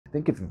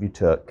Think if you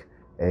took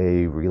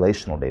a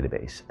relational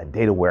database, a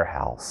data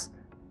warehouse,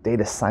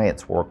 data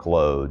science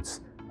workloads,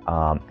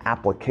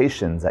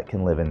 applications that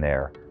can live in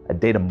there, a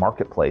data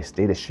marketplace,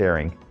 data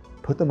sharing,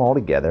 put them all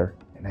together,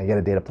 and now you get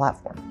a data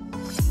platform.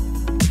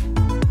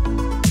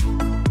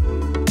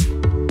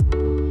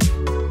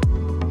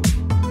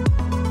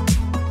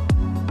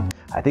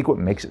 I think what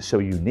makes it so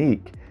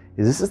unique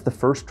is this is the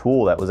first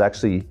tool that was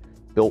actually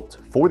built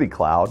for the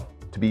cloud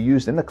to be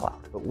used in the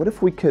cloud. But what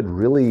if we could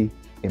really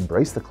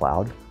embrace the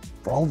cloud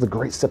for all the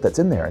great stuff that's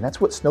in there? And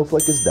that's what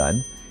Snowflake has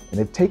done. And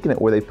they've taken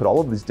it where they put all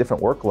of these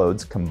different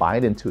workloads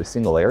combined into a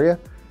single area.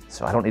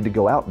 So I don't need to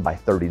go out and buy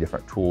 30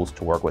 different tools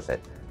to work with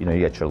it. You know,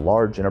 you got your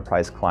large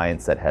enterprise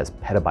clients that has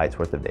petabytes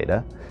worth of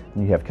data.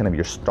 And you have kind of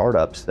your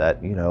startups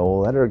that, you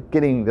know,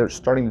 they're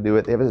starting to do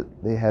it.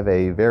 They have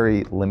a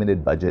very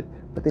limited budget,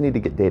 but they need to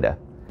get data.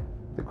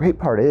 The great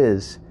part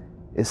is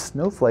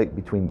Snowflake,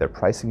 between their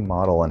pricing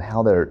model and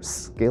how their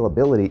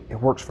scalability, it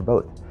works for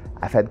both.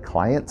 I've had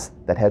clients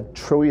that had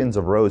trillions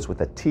of rows with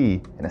a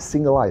T in a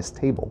singleized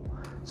table.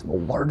 Some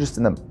of the largest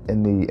in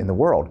the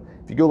world.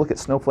 If you go look at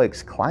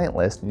Snowflake's client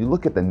list and you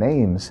look at the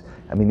names,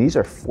 I mean, these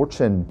are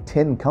Fortune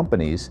 10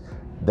 companies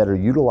that are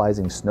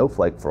utilizing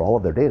Snowflake for all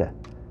of their data.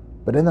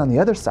 But then on the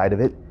other side of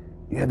it,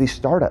 you have these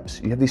startups,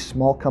 you have these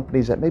small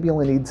companies that maybe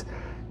only needs,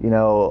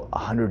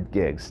 100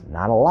 gigs,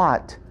 not a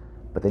lot,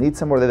 but they need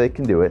somewhere that they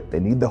can do it. They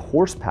need the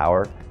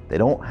horsepower. They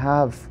don't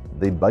have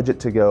the budget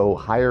to go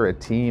hire a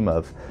team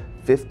of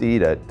 50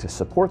 to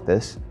support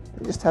this.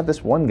 They just have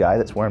this one guy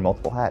that's wearing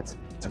multiple hats.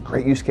 It's a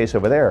great use case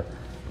over there.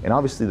 And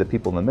obviously the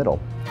people in the middle.